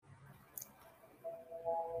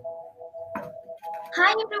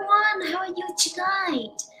Hi everyone, how are you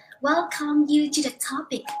tonight? Welcome you to the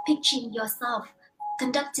topic Pitching Yourself,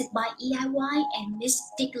 conducted by EIY and Ms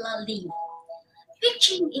Dikla Lev.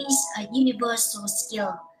 Pitching is a universal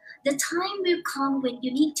skill. The time will come when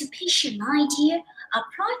you need to pitch an idea, a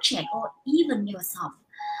project, or even yourself.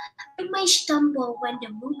 You may stumble when the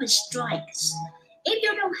moment strikes. If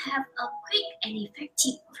you don't have a quick and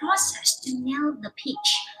effective process to nail the pitch,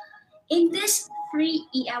 in this free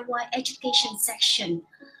EIY education section,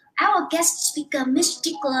 our guest speaker, Ms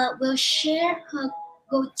Dikla, will share her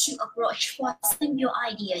go-to approach for selling your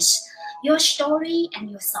ideas, your story,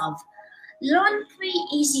 and yourself. Learn three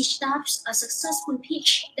easy steps: a successful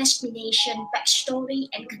pitch, destination, backstory,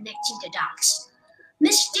 and connecting the dots.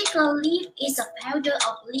 Ms Dikla Lev is a founder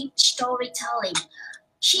of Lev Storytelling.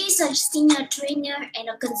 She is a senior trainer and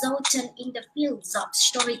a consultant in the fields of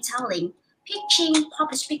storytelling, pitching,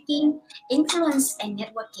 public speaking, influence, and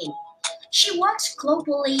networking. She works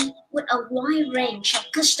globally with a wide range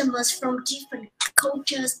of customers from different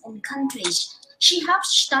cultures and countries. She helps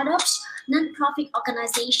startups, nonprofit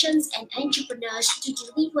organizations, and entrepreneurs to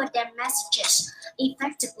deliver their messages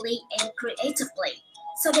effectively and creatively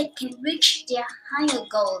so they can reach their higher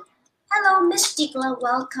goal. Hello, Ms. Dikla.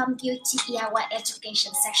 Welcome you to EIY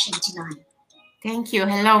Education Session tonight. Thank you.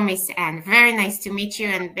 Hello, Miss Anne. Very nice to meet you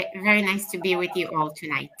and very nice to be with you all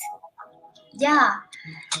tonight. Yeah.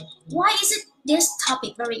 Why is it this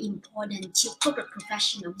topic very important to corporate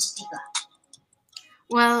professionals, Ms. Dikla?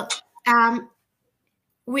 Well,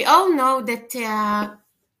 we all know that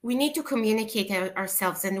we need to communicate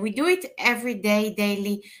ourselves, and we do it every day,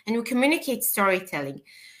 daily, and we communicate storytelling.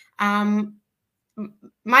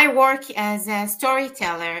 My work as a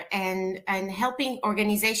storyteller and helping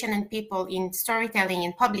organization and people in storytelling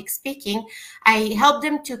and public speaking, I help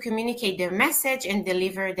them to communicate their message and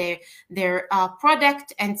deliver their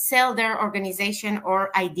product and sell their organization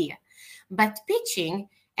or idea. But pitching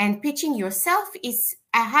and pitching yourself is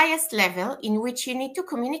a highest level in which you need to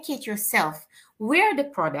communicate yourself. We're the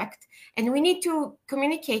product, and we need to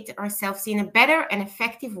communicate ourselves in a better and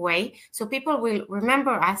effective way so people will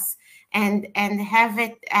remember us and have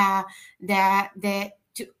it and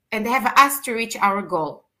have us to reach our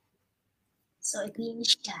goal. So it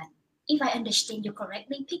means that, if I understand you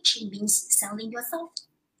correctly, pitching means selling yourself.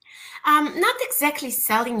 Not exactly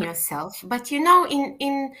selling yourself, but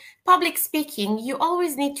in public speaking, you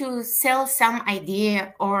always need to sell some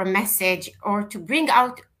idea or a message or to bring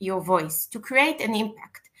out your voice to create an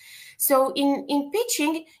impact. So in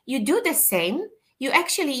pitching, you do the same.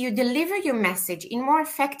 You deliver your message in more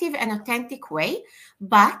effective and authentic way,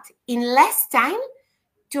 but in less time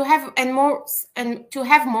to have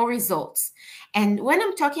more results. And when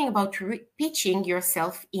I'm talking about pitching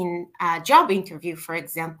yourself in a job interview, for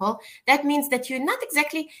example, that means that you not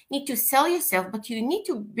exactly need to sell yourself, but you need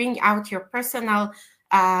to bring out your personal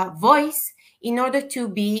voice in order to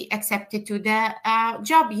be accepted to the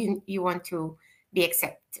job you want to be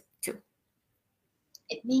accepted to.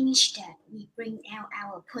 It means that we bring out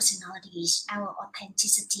our personalities, our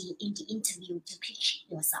authenticity in the interview to pitch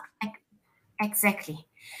yourself. Exactly.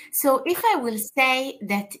 So if I will say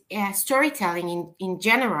that storytelling in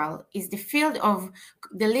general is the field of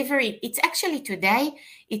delivery, it's actually today,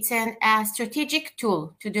 it's a strategic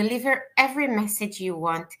tool to deliver every message you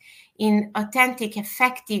want in authentic,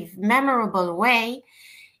 effective, memorable way.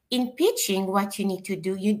 In pitching, what you need to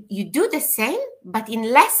do, you do the same, but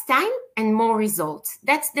in less time and more results.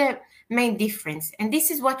 That's the main difference. And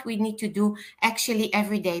this is what we need to do actually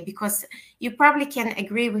every day, because you probably can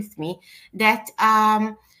agree with me that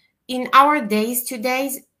in our days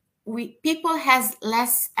today, people has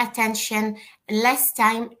less attention, less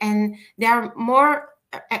time, and they are more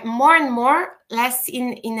and more less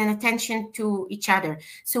in an attention to each other.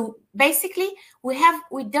 So basically we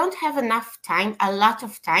don't have enough time, a lot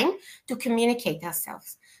of time, to communicate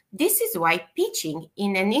ourselves. This is why pitching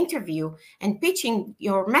in an interview and pitching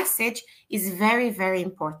your message is very, very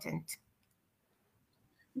important.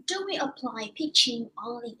 Do we apply pitching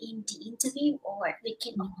only in the interview, or we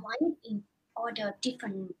can apply it in other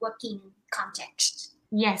different working contexts?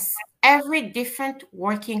 Yes, every different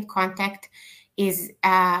working contact is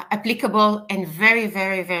applicable and very,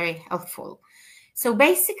 very, very helpful. So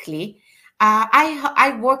basically,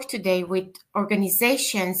 I work today with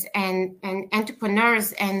organizations and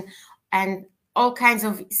entrepreneurs and all kinds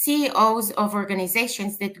of CEOs of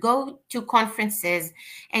organizations that go to conferences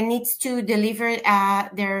and needs to deliver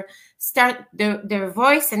their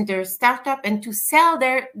voice and their startup and to sell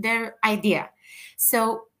their idea.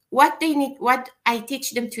 So what they need, what I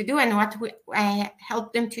teach them to do, and what I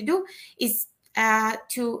help them to do is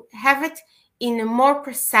to have it in a more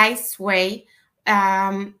precise way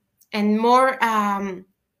and more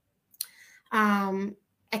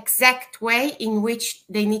exact way in which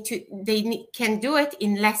can do it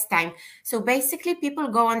in less time. So basically, people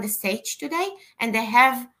go on the stage today and they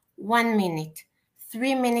have 1 minute,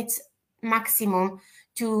 3 minutes maximum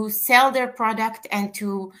to sell their product and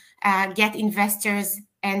to get investors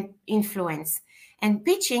and influence. And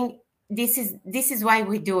pitching, this is why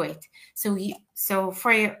we do it. So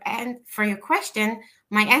for your question,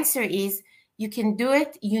 my answer is you can do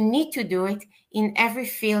it. You need to do it in every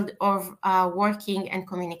field of working and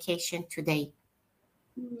communication today.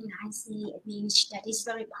 I see. It means that is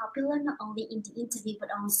very popular not only in the interview but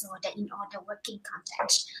also that in other working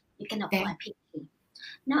context you can apply pitching.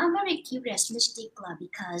 Now I'm very curious, Ms Dikla,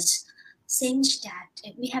 because since that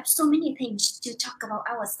we have so many things to talk about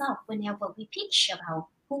ourselves whenever we pitch about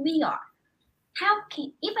who we are. How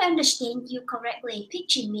can, if I understand you correctly,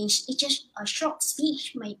 pitching means it's just a short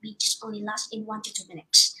speech, maybe just only last in 1 to 2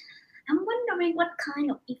 minutes. I'm wondering what kind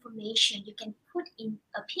of information you can put in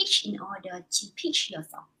a pitch in order to pitch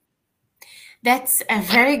yourself. That's a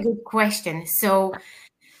very good question. So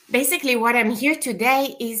basically, what I'm here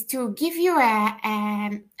today is to give you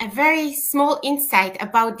a very small insight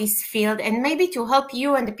about this field and maybe to help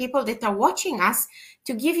you and the people that are watching us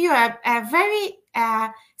to give you a very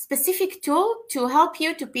specific tool to help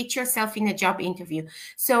you to pitch yourself in a job interview.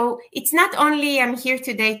 So it's not only I'm here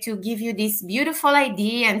today to give you this beautiful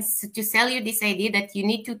idea and to sell you this idea that you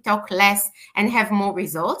need to talk less and have more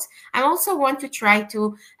results. I also want to try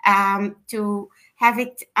to have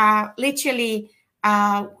it literally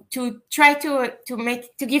to try to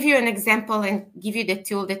give you an example and give you the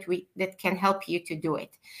tool that can help you to do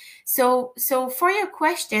it. So for your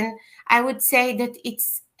question, I would say that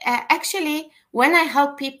it's actually when I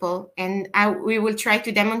help people, and we will try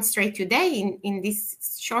to demonstrate today in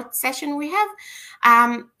this short session we have,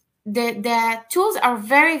 the tools are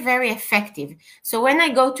very, very effective. So when I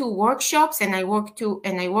go to workshops and I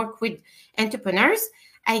work with entrepreneurs,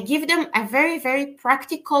 I give them a very, very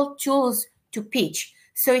practical tools to pitch.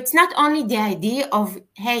 So it's not only the idea of,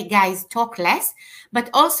 hey guys, talk less, but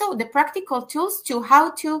also the practical tools to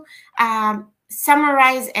how to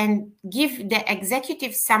summarize and give the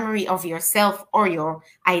executive summary of yourself or your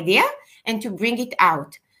idea and to bring it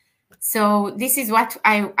out. So this is what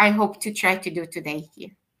I hope to try to do today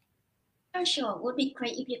here. Sure, would be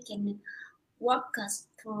great if you can walk us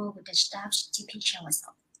through the steps to pitch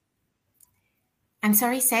ourselves. I'm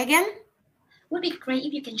sorry, say again? Would be great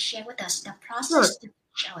if you can share with us the process to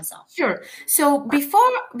pitch ourselves. Sure. So before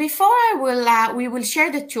we will share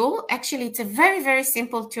the tool. Actually, it's a very, very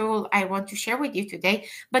simple tool I want to share with you today.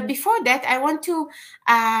 But before that, I want to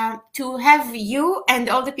have you and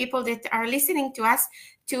all the people that are listening to us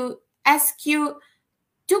to ask you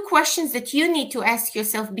 2 questions that you need to ask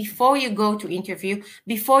yourself before you go to interview,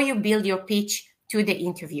 before you build your pitch to the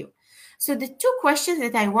interview. So the 2 questions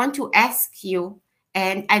that I want to ask you,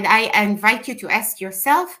 and I invite you to ask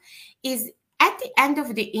yourself, is at the end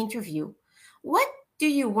of the interview, what do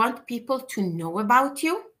you want people to know about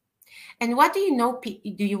you? And what do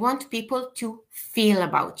you want people to feel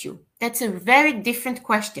about you? That's a very different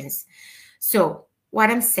questions. So what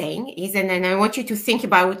I'm saying is, and then I want you to think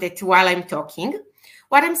about it while I'm talking.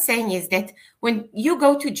 What I'm saying is that when you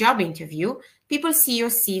go to job interview, people see your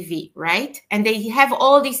CV, right? And they have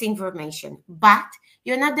all this information, but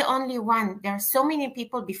you're not the only one. There are so many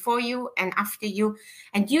people before you and after you,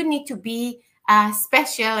 and you need to be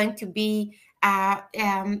special and to be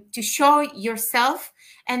to show yourself,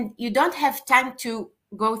 and you don't have time to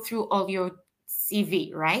go through all your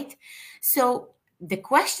CV, right? So the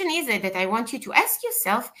question is that I want you to ask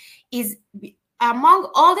yourself is, among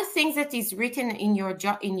all the things that is written in your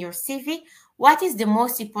job, in your CV, what is the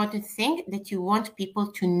most important thing that you want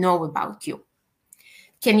people to know about you?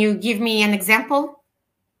 Can you give me an example?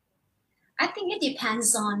 I think it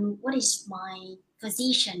depends on what is my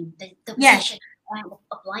position, the position I'm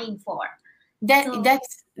applying for.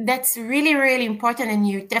 That's really, really important, and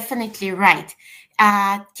you're definitely right.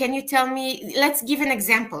 Can you tell me? Let's give an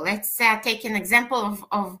example. Let's take an example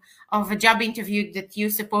of a job interview that you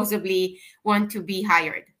supposedly want to be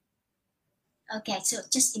hired. Okay, so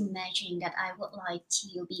just imagine that I would like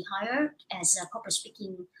to be hired as a corporate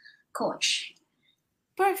speaking coach.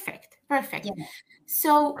 Perfect. Yeah.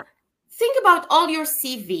 So think about all your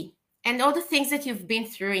CV and all the things that you've been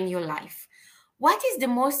through in your life. What is the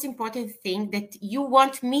most important thing that you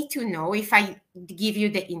want me to know if I give you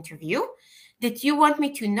the interview, that you want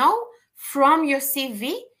me to know from your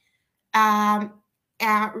CV,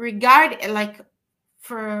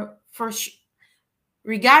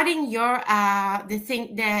 regarding your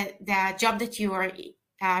the job that you are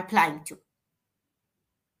applying to?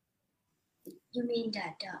 You mean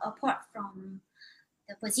that apart from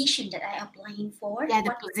the position that I applying for, Yeah, the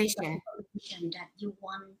what kind of position. information that you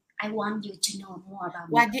want? I want you to know more about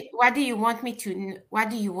me. What do you want me to what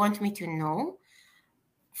do you want me to know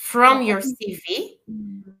from For your CV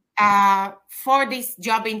mm, for this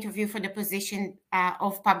job interview for the position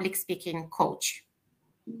of public speaking coach?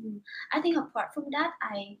 I think apart from that,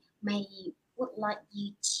 I may would like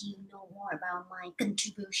you to know more about my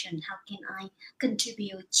contribution. How can I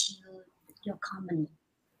contribute to your company?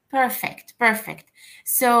 Perfect, perfect.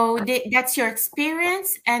 So that's your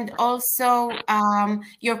experience and also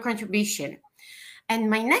your contribution. And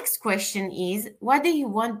my next question is, what do you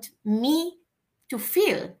want me to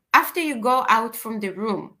feel after you go out from the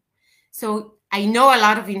room? So I know a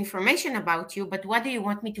lot of information about you, but what do you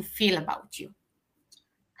want me to feel about you?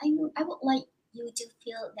 I would like you to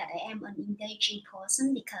feel that I am an engaging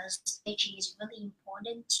person because engaging is really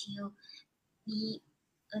important to be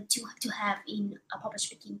to have in a public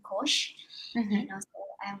speaking coach, Mhm, and also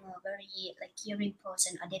I'm a very like caring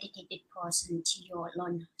person, a dedicated person to your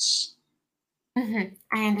learners. mhm.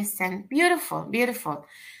 I understand. Beautiful, beautiful.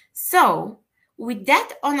 So, with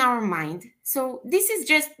that on our mind, so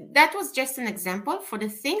that was just an example for the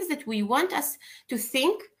things that we want us to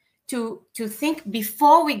think to think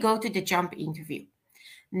before we go to the job interview.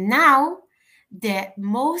 Now, the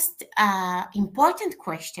most important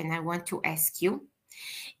question I want to ask you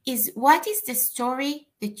is, what is the story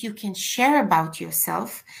that you can share about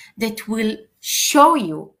yourself that will show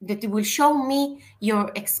me your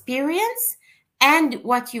experience and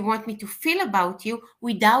what you want me to feel about you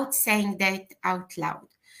without saying that out loud?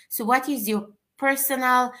 So what is your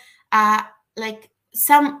personal like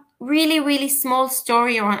some really really small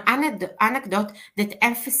story or an anecdote that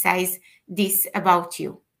emphasize this about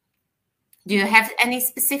you? Do you have any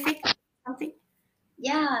specific something?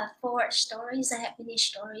 Yeah, for stories, I have many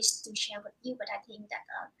stories to share with you, but I think that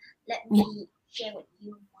let Yeah, me share with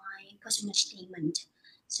you my personal statement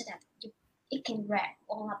so that it can wrap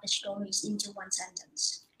all of the stories into one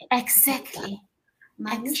sentence. I think that exactly.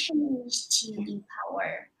 my mission is to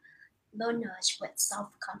empower learners with self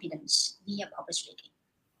confidence via public speaking.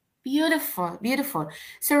 Beautiful, beautiful.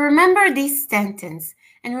 So remember this sentence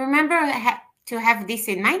and remember to have this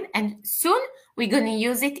in mind. And soon we're going to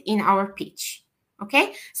use it in our pitch.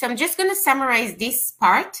 Okay. So I'm just going to summarize this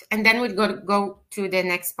part and then we'll go to the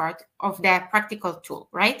next part of the practical tool,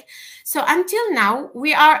 right? So until now,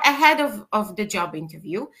 we are ahead of the job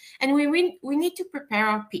interview and we need to prepare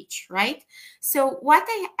our pitch, right? So what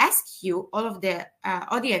I ask you, all of the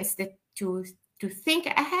audience, that to think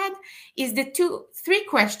ahead is three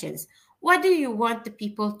questions. What do you want the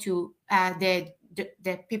people to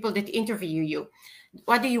the people that interview you?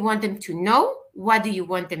 What do you want them to know? What do you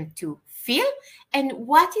want them to feel? And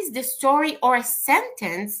what is the story or a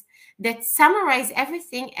sentence that summarize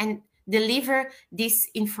everything and deliver this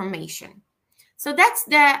information? So that's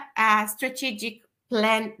the strategic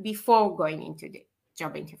plan before going into the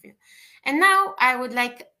job interview. And now I would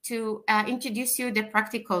like to introduce you the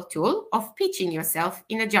practical tool of pitching yourself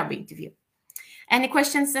in a job interview. Any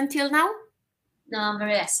questions until now? No, I'm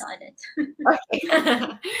very excited. Okay.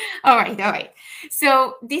 All right, all right.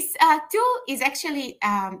 So this tool is actually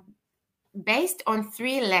based on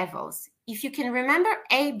three levels. If you can remember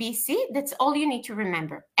A, B, C, that's all you need to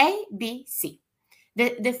remember. A, B, C.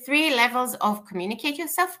 The three levels of communicate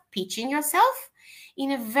yourself, pitching yourself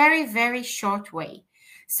in a very, very short way.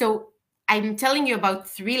 So I'm telling you about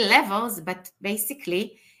three levels, but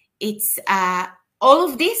basically it's all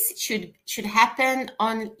of this should happen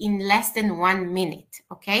on in less than 1 minute.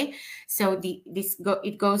 Okay, so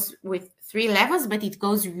it goes with three levels, but it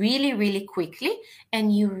goes really, really quickly,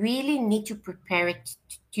 and you really need to prepare it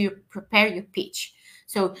to prepare your pitch.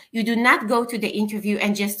 So you do not go to the interview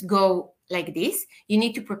and just go like this. You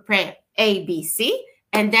need to prepare A, B, C,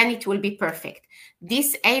 and then it will be perfect.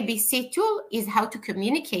 This ABC tool is how to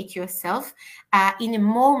communicate yourself in a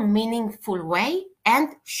more meaningful way and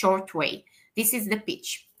short way. This is the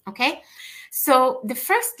pitch. Okay. So the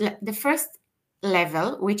first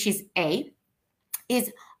level, which is A,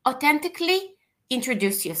 is authentically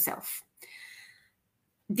introduce yourself.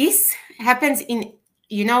 This happens in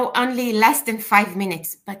only less than 5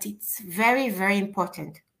 minutes, but it's very, very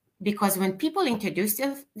important because when people introduce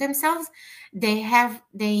themselves,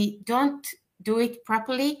 they don't do it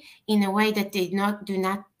properly in a way that they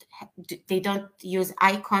don't use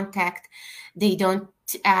eye contact, they don't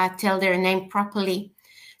tell their name properly.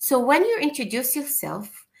 So when you introduce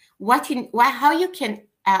yourself, how you can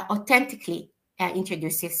authentically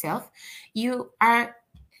introduce yourself, you are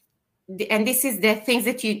and this is the things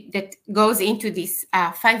that goes into this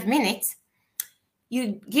 5 minutes.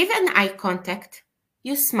 You give an eye contact,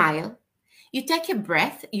 you smile, you take a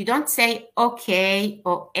breath. You don't say okay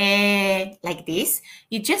or like this.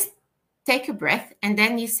 You just take a breath and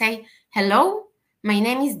then you say, hello, my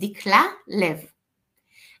name is Dikla Lev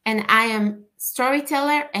and I am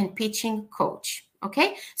storyteller and pitching coach.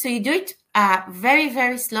 Okay, so you do it very,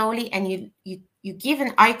 very slowly, and you give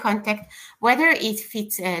an eye contact, whether if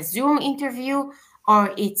it's a Zoom interview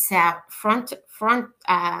or it's a front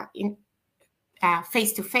in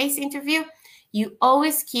face-to-face interview. You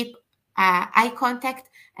always keep eye contact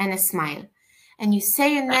and a smile, and you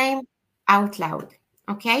say your name out loud.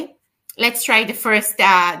 Okay, let's try the first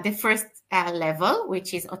level,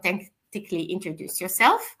 which is authentically introduce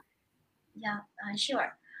yourself. Yeah,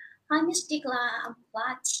 sure. Hi, Ms Dikla. I'm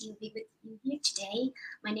glad to be with you here today.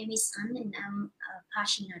 My name is An, and I'm a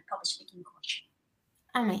passionate public speaking coach.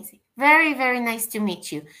 Amazing. Very, very nice to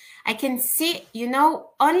meet you. I can see,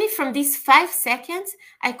 only from these 5 seconds,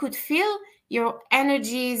 I could feel your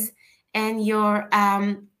energies and your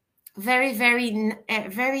very, very,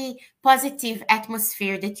 very positive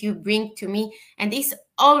atmosphere that you bring to me. And this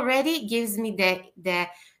already gives me the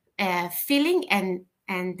feeling and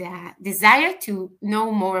desire to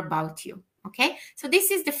know more about you. Okay. So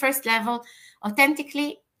this is the first level,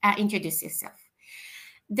 authentically introduce yourself.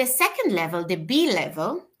 The second level, the B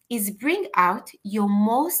level, is bring out your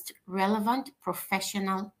most relevant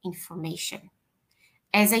professional information.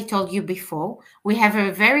 As I told you before, we have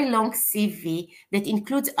a very long CV that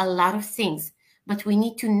includes a lot of things, but we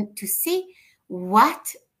need to see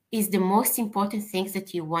what is the most important things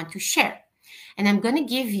that you want to share. And I'm going to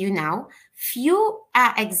give you now few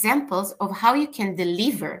examples of how you can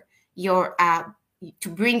deliver your to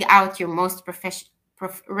bring out your most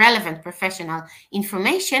relevant professional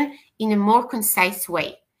information in a more concise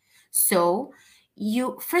way. So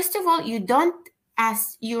you, first of all, you don't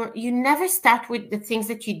you never start with the things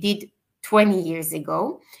that you did 20 years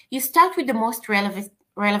ago. You start with the most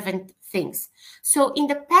relevant things. So in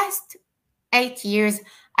the past 8 years,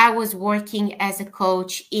 I was working as a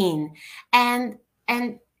coach in, and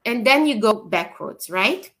then you go backwards,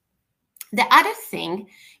 right? The other thing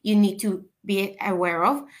you need to be aware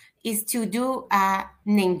of is to do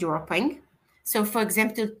name dropping. So, for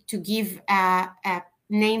example, to give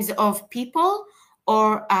names of people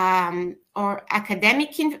or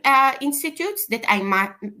academic institutes that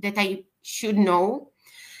I should know.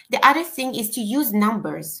 The other thing is to use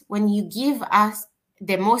numbers. When you give us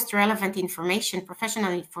the most relevant information,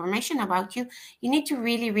 professional information about you, you need to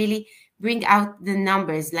really, really bring out the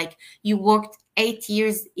numbers. Like, you worked 8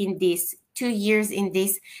 years in this, 2 years in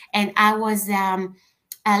this, and I was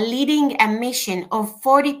leading a mission of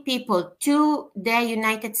 40 people to the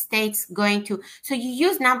United States going to. So you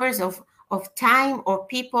use numbers of time or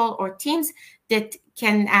people or teams that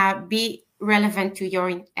can be relevant to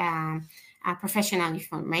your professional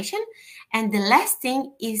information. And the last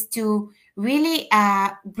thing is to really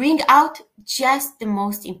bring out just the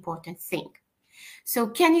most important thing. So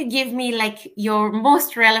can you give me like your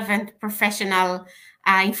most relevant professional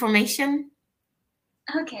information?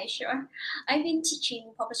 Okay, sure. I've been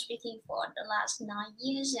teaching public speaking for the last 9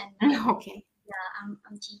 years, and Okay.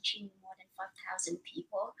 I'm teaching more than 5,000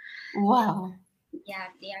 people. Wow. Yeah,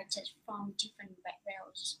 they are just from different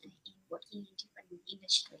backgrounds and working in different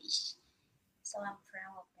industries. So I'm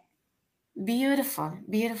proud of that. Beautiful,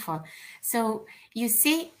 beautiful. So you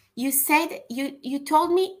see, you said you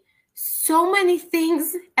told me so many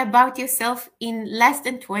things about yourself in less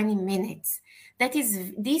than 20 minutes.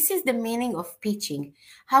 This is the meaning of pitching.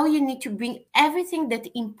 How you need to bring everything that's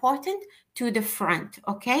important to the front,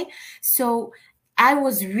 okay? So I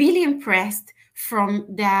was really impressed from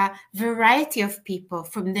the variety of people,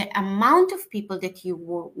 from the amount of people that you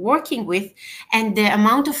were working with and the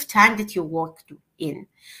amount of time that you worked in.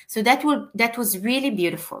 So that was really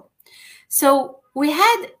beautiful. So we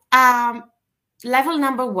had level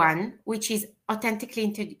number 1, which is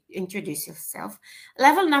authentically introduce yourself.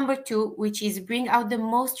 Level number 2, which is bring out the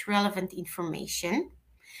most relevant information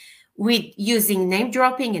with using name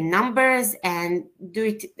dropping and numbers and do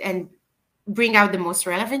it and bring out the most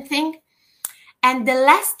relevant thing. And the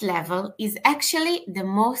last level is actually the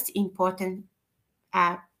most important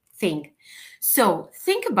thing. So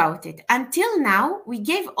think about it. Until now, we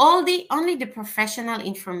gave only the professional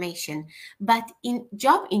information, but in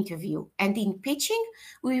job interview and in pitching,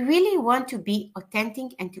 we really want to be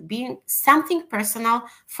authentic and to be something personal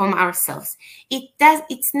from ourselves.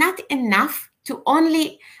 It's not enough to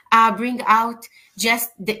only bring out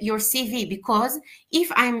just your CV, because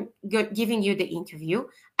if I'm giving you the interview,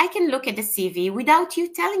 I can look at the CV without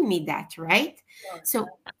you telling me that, right? So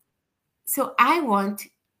I want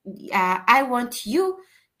I want you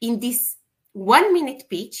in this 1 minute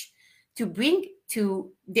pitch to bring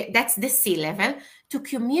to that's the C level, to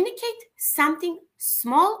communicate something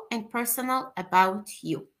small and personal about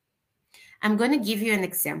you. I'm going to give you an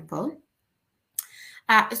example.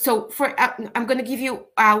 I'm going to give you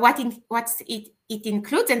what it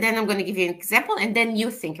includes, and then I'm going to give you an example, and then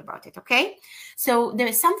you think about it. Okay? So there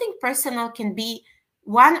is something personal can be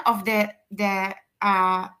one of the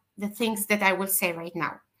things that I will say right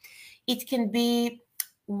now. It can be,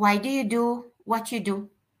 why do you do what you do?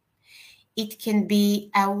 It can be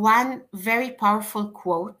one very powerful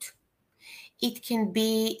quote. It can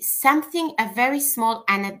be something, a very small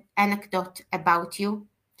anecdote about you.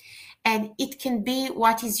 And it can be,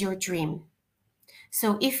 what is your dream?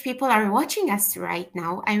 So if people are watching us right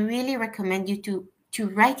now, I really recommend you to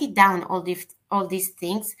write it down, all these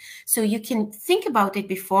things, so you can think about it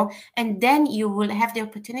before, and then you will have the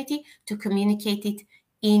opportunity to communicate it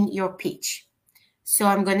in your pitch. So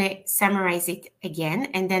I'm going to summarize it again,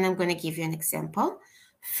 and then I'm going to give you an example.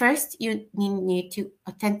 First, you need to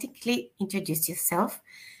authentically introduce yourself.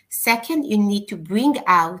 Second, you need to bring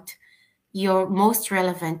out your most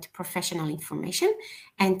relevant professional information.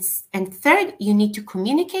 And third, you need to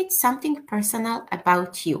communicate something personal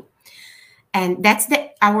about you. And that's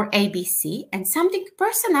our ABC. And something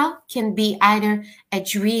personal can be either a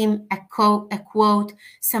dream, a quote,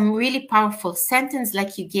 some really powerful sentence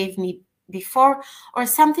like you gave me before, or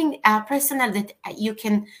something personal that I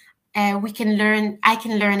can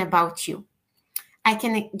learn about you. I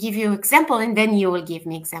can give you example, and then you will give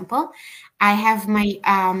me example. I have my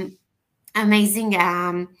amazing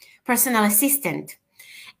personal assistant,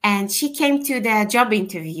 and she came to the job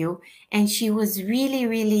interview, and she was really,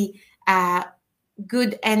 really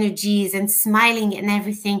good energies and smiling and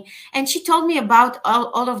everything. And she told me about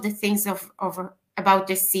all of the things about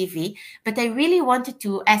the CV, but I really wanted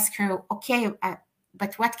to ask her, okay,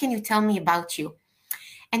 but what can you tell me about you?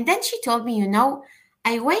 And then she told me,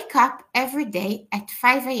 I wake up every day at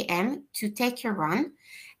 5 a.m. to take a run,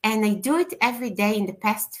 and I do it every day in the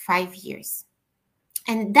past 5 years.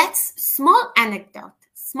 And that small anecdote,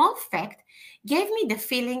 small fact, gave me the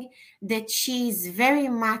feeling that she is very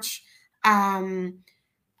much what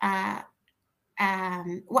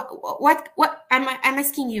I'm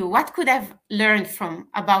asking you, what could I've learned from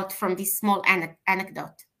this small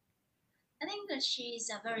anecdote? I think that she is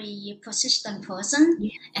a very persistent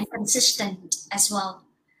person and consistent as well.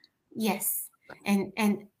 Yes, and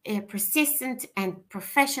persistent and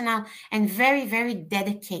professional and very, very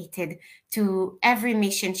dedicated to every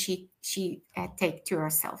mission she take to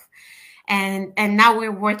herself. And now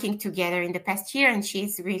we're working together in the past year, and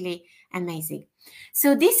she's really amazing.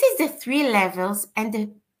 So this is the 3 levels, and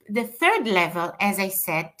the third level, as I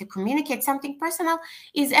said, to communicate something personal,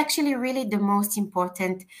 is actually really the most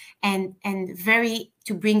important and very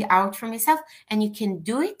to bring out from yourself, and you can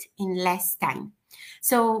do it in less time.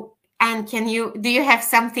 So, Anne, do you have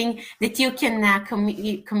something that you can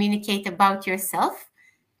communicate about yourself?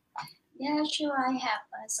 Yeah, sure. I have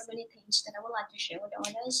so many things that I would like to share with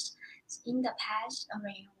others. In the past,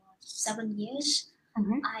 around 7 years,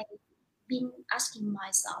 I've been asking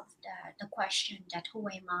myself the question that who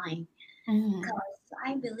am I? Because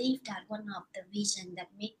I believe that one of the reasons that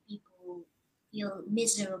make people feel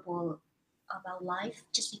miserable about life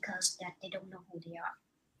just because that they don't know who they are.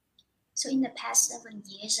 So in the past 7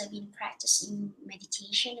 years, I've been practicing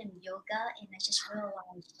meditation and yoga, and I just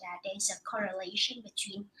realized that there is a correlation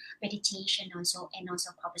between meditation and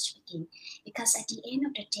also public speaking. Because at the end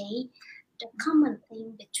of the day, the common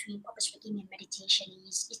thing between public speaking and meditation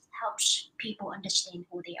is it helps people understand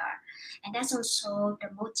who they are, and that's also the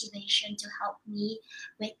motivation to help me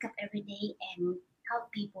wake up every day and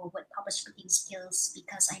help people with public speaking skills,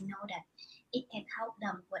 because I know that it can help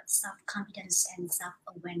them with self-confidence and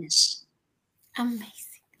self-awareness.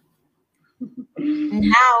 Amazing.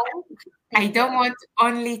 Now, I don't want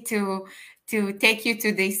only to take you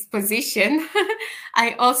to this position.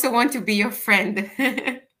 I also want to be your friend.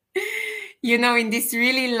 In this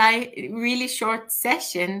really short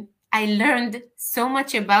session, I learned so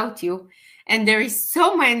much about you, and there is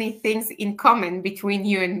so many things in common between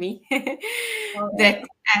you and me that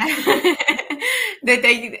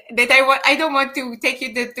I don't want to take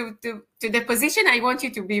you to the position. I want you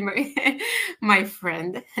to be my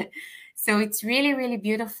friend. So it's really, really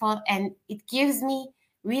beautiful, and it gives me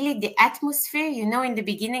really the atmosphere. In the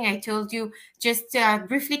beginning, I told you just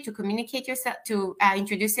briefly to communicate yourself, to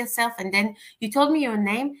introduce yourself, and then you told me your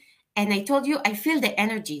name, and I told you I feel the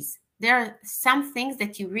energies. There are some things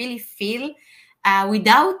that you really feel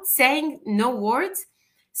without saying no words.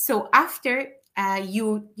 So after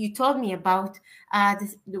you told me about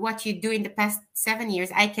what you do in the past 7 years.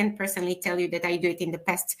 I can personally tell you that I do it in the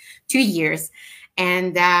past 2 years,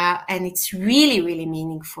 and it's really really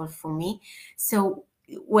meaningful for me. So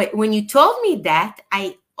when you told me that,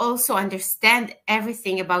 I also understand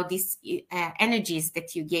everything about these energies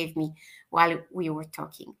that you gave me while we were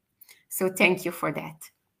talking. So thank you for that.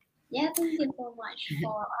 Yeah, thank you so much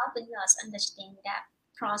for helping us understand that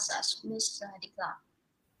process, Ms. Dikla.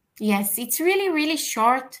 Yes, it's really really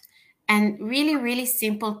short and really really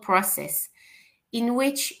simple process in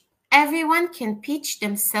which everyone can pitch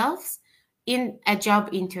themselves in a job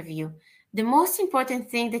interview. The most important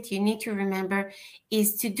thing that you need to remember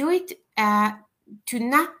is to do it, to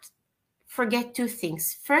not forget two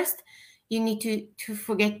things. First, you need to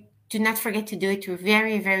not forget to do it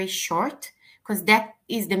very very short, because that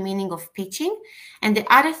is the meaning of pitching. And the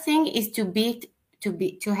other thing is to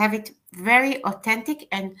have it very authentic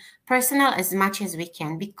and personal as much as we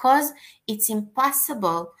can, because it's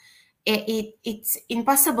impossible, it's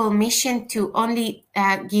impossible mission to only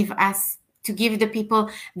give the people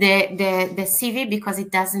the CV, because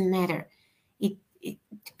it doesn't matter. It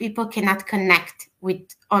people cannot connect with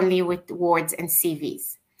only with words and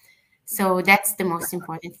CVs. So that's the most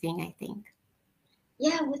important thing, I think.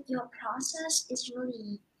 Yeah, with your process, it's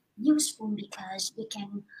really useful because we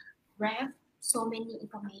can grab so many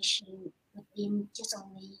information within just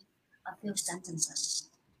only a few sentences.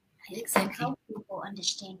 It can Exactly. help people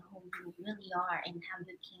understand who you really are and how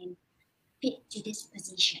you can fit to this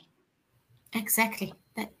position. Exactly.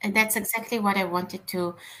 That's exactly what I wanted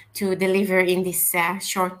to deliver in this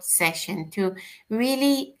short session, to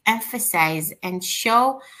really emphasize and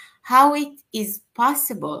show how it is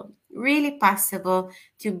possible, really possible,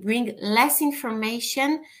 to bring less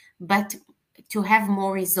information, but to have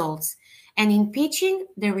more results. And in pitching,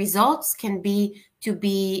 the results can be to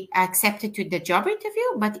be accepted to the job interview,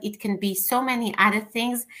 but it can be so many other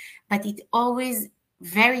things, but it always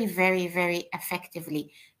very, very, very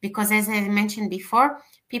effectively, because as I mentioned before,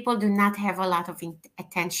 people do not have a lot of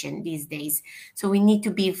attention these days. So we need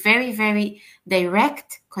to be very, very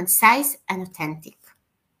direct, concise, and authentic.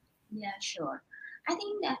 Yeah, sure. I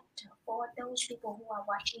think that for those people who are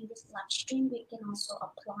watching this live stream, we can also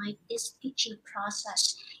apply this pitching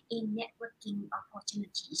process in networking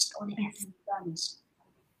opportunities or Yes. networking events.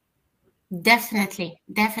 Definitely,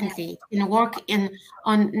 Yeah, definitely. It can work in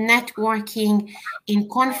on networking, in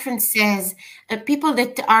conferences, people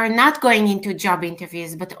that are not going into job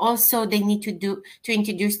interviews, but also they need to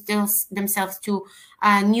introduce themselves to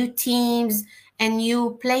new teams and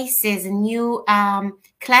new places and new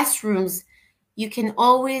classrooms. You can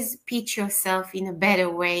always pitch yourself in a better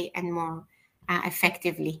way and more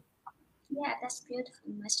effectively. yeah, that's beautiful,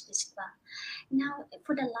 Ms. Dikla. Now,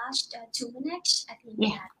 for the last 2 minutes, I think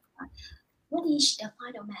Yeah. that what is the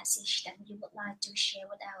final message that you would like to share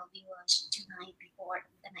with our viewers tonight before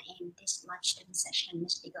we're gonna end this live stream session,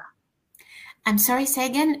 Ms. Dikla? I'm sorry, say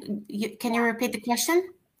again. Can you Yeah. repeat the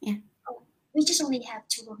question? Yeah. Oh, we just only have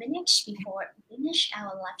 2 minutes before we finish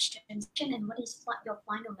our live stream session. And what is your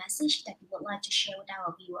final message that you would like to share with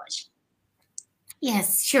our viewers?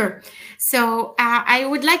 Yes, sure. So I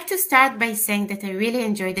would like to start by saying that I really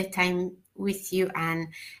enjoyed the time with you,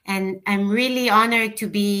 Anne, and I'm really honored to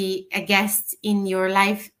be a guest in your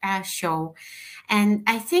live show. And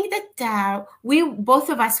I think that we both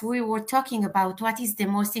of us we were talking about what is the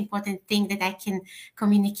most important thing that I can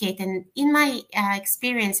communicate. And in my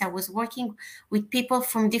experience, I was working with people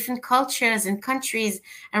from different cultures and countries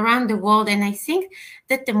around the world, and I think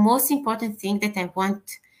that the most important thing that I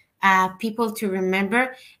want people to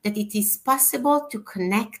remember, that it is possible to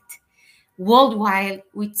connect worldwide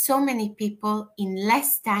with so many people in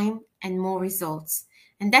less time and more results.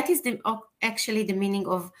 And that is actually the meaning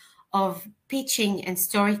of pitching and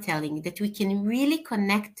storytelling, that we can really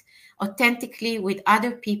connect authentically with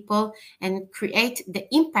other people and create the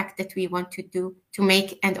impact that we want to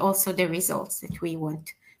make, and also the results that we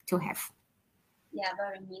want to have. Yeah,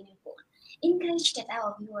 very meaningful. In case that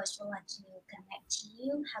our viewers would like to connect to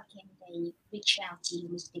you, how can they reach out to you,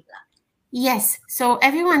 Ms. Dikla? Yes, so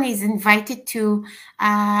everyone is invited to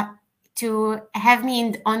have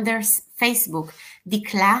me on their Facebook,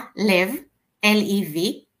 Dikla Lev,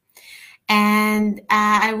 Lev, and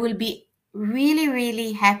I will be really,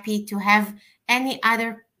 really happy to have any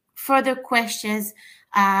other further questions,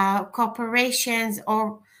 cooperations,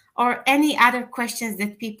 or any other questions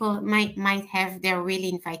that people might have. They're really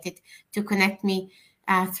invited to connect me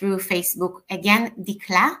through Facebook. Again,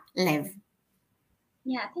 Dikla Lev.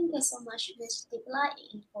 Yeah, thank you so much, Ms. Dikla,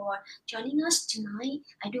 for joining us tonight.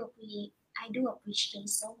 I do appreciate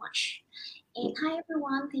so much. And hi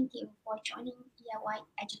everyone, thank you for joining EIY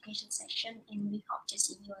Education Session, and we hope to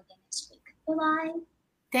see you again next week. Bye bye.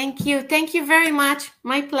 Thank you. Thank you very much.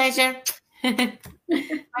 My pleasure. Bye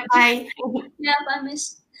bye. Yeah, bye,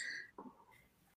 Miss.